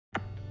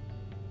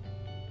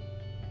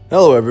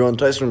Hello everyone,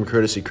 Tyson from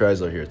Courtesy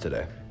Chrysler here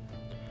today.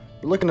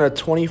 We're looking at a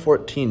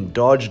 2014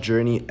 Dodge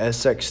Journey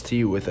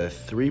SXT with a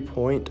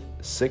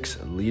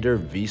 3.6 liter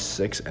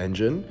V6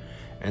 engine,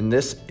 and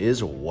this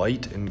is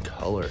white in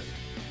color.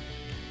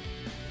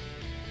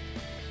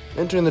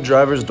 Entering the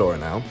driver's door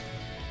now.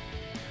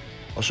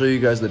 I'll show you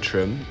guys the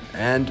trim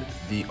and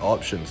the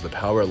options, the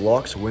power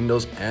locks,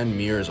 windows, and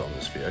mirrors on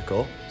this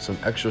vehicle. Some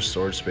extra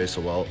storage space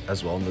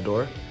as well in the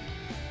door.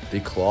 The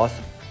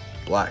cloth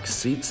black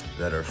seats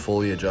that are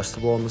fully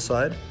adjustable on the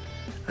side,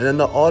 and then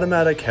the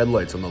automatic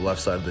headlights on the left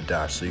side of the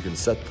dash so you can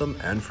set them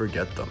and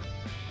forget them.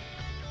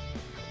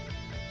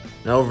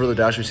 Now over the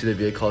dash we see the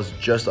vehicle has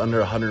just under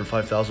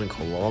 105,000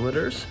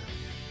 kilometers.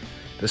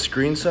 The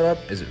screen setup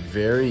is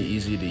very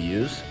easy to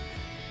use.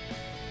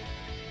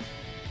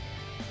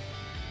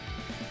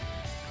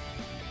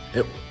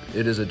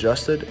 It is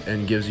adjusted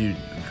and gives you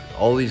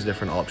all these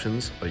different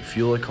options like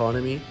fuel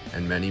economy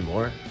and many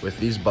more with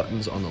these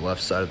buttons on the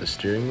left side of the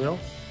steering wheel.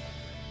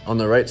 On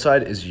the right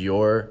side is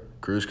your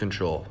cruise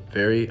control,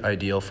 very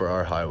ideal for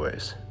our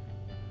highways.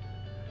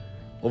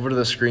 Over to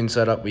the screen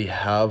setup, we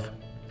have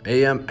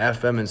AM,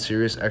 FM, and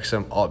Sirius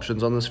XM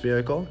options on this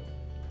vehicle.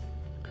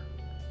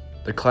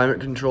 The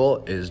climate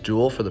control is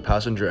dual for the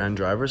passenger and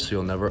driver, so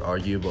you'll never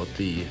argue about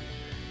the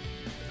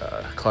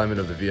climate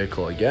of the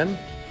vehicle again.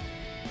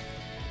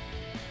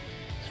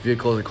 This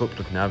vehicle is equipped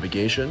with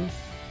navigation,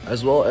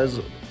 as well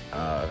as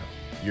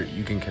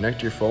you can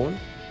connect your phone,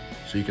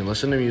 so you can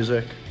listen to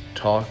music,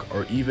 talk,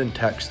 or even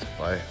text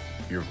by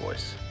your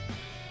voice.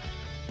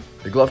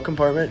 The glove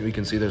compartment, we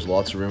can see there's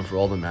lots of room for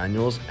all the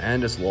manuals,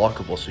 and it's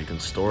lockable so you can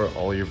store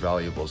all your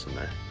valuables in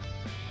there.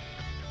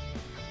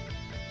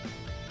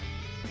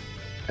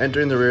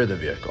 Entering the rear of the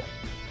vehicle.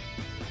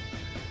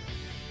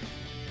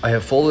 I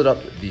have folded up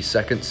the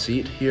second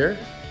seat here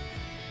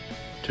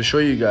to show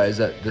you guys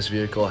that this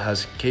vehicle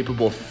has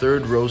capable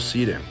third row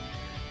seating.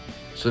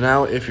 So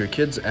now if your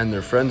kids and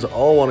their friends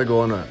all want to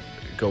go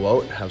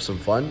out and have some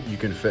fun, you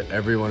can fit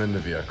everyone in the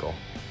vehicle.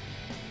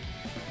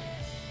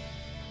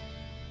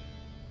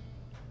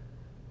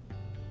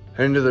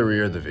 Heading to the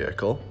rear of the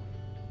vehicle.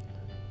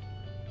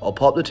 I'll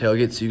pop the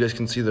tailgate so you guys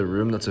can see the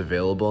room that's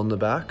available in the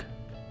back.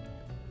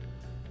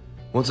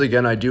 Once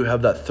again, I do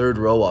have that third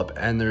row up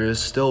and there is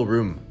still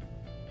room.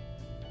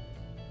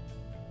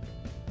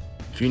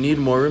 If you need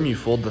more room, you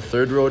fold the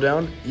third row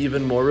down.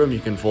 Even more room, you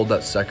can fold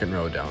that second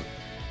row down.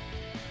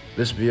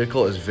 This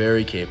vehicle is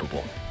very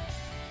capable.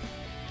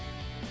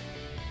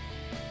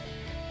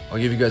 I'll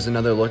give you guys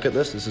another look at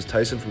this. This is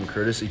Tyson from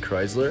Courtesy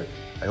Chrysler.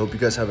 I hope you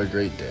guys have a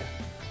great day.